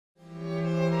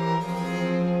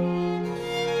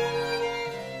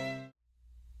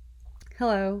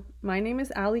Hello, my name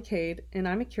is Allie Cade, and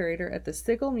I'm a curator at the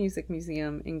Sigel Music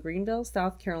Museum in Greenville,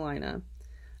 South Carolina.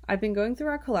 I've been going through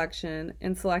our collection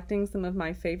and selecting some of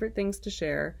my favorite things to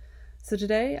share, so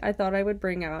today I thought I would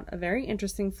bring out a very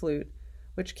interesting flute,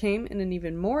 which came in an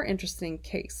even more interesting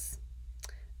case.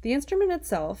 The instrument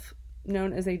itself,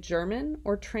 known as a German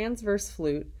or transverse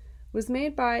flute, was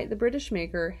made by the British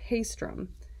maker Haystrom,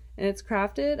 and it's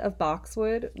crafted of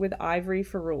boxwood with ivory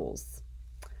ferrules.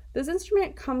 This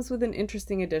instrument comes with an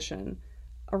interesting addition,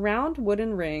 a round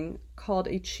wooden ring called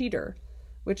a cheater,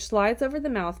 which slides over the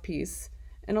mouthpiece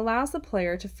and allows the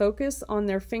player to focus on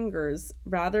their fingers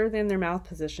rather than their mouth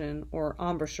position or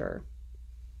embouchure.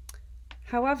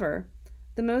 However,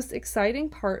 the most exciting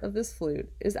part of this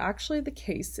flute is actually the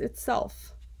case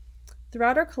itself.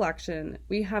 Throughout our collection,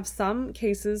 we have some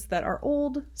cases that are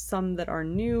old, some that are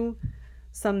new,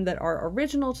 some that are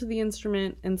original to the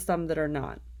instrument, and some that are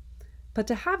not. But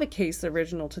to have a case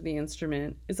original to the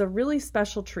instrument is a really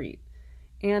special treat,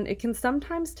 and it can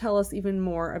sometimes tell us even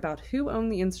more about who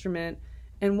owned the instrument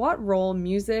and what role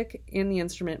music and the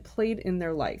instrument played in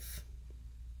their life.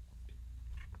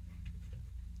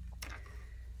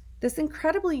 This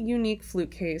incredibly unique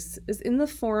flute case is in the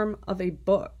form of a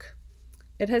book.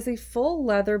 It has a full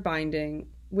leather binding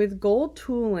with gold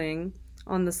tooling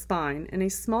on the spine and a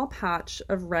small patch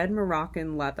of red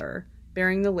Moroccan leather,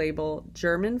 bearing the label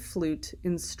German Flute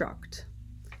Instruct.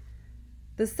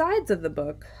 The sides of the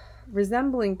book,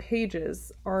 resembling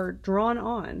pages, are drawn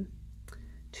on.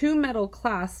 Two metal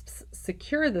clasps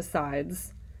secure the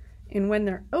sides, and when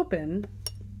they're open,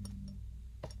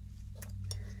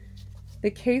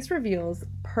 the case reveals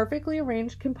perfectly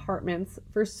arranged compartments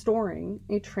for storing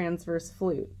a transverse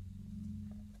flute.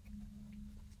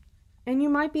 And you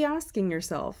might be asking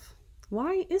yourself,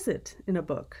 why is it in a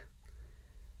book?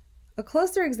 A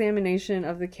closer examination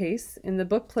of the case and the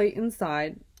book plate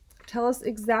inside tell us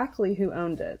exactly who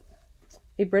owned it.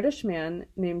 A British man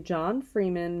named John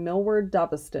Freeman Millward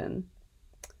Dubiston.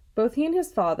 Both he and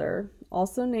his father,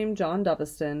 also named John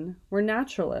Dubiston, were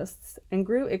naturalists and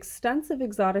grew extensive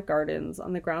exotic gardens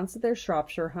on the grounds of their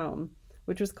Shropshire home,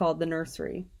 which was called the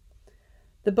nursery.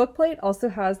 The bookplate also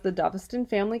has the Dubiston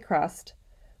family crest,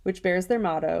 which bears their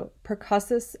motto,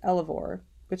 Percussus Elevor,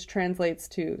 which translates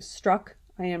to Struck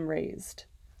I am raised.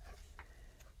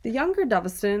 The younger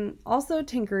Dubiston also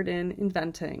tinkered in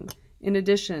inventing, in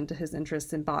addition to his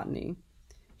interest in botany.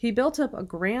 He built up a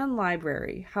grand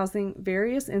library housing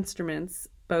various instruments,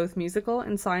 both musical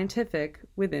and scientific,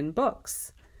 within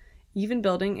books, even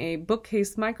building a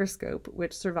bookcase microscope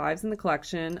which survives in the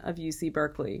collection of UC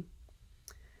Berkeley.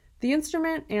 The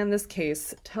instrument and this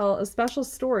case tell a special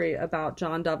story about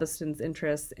John Dubiston's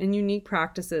interests and unique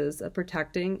practices of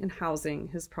protecting and housing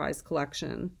his prized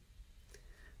collection.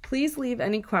 Please leave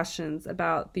any questions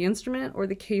about the instrument or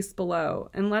the case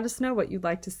below and let us know what you'd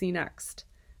like to see next.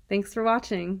 Thanks for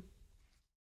watching.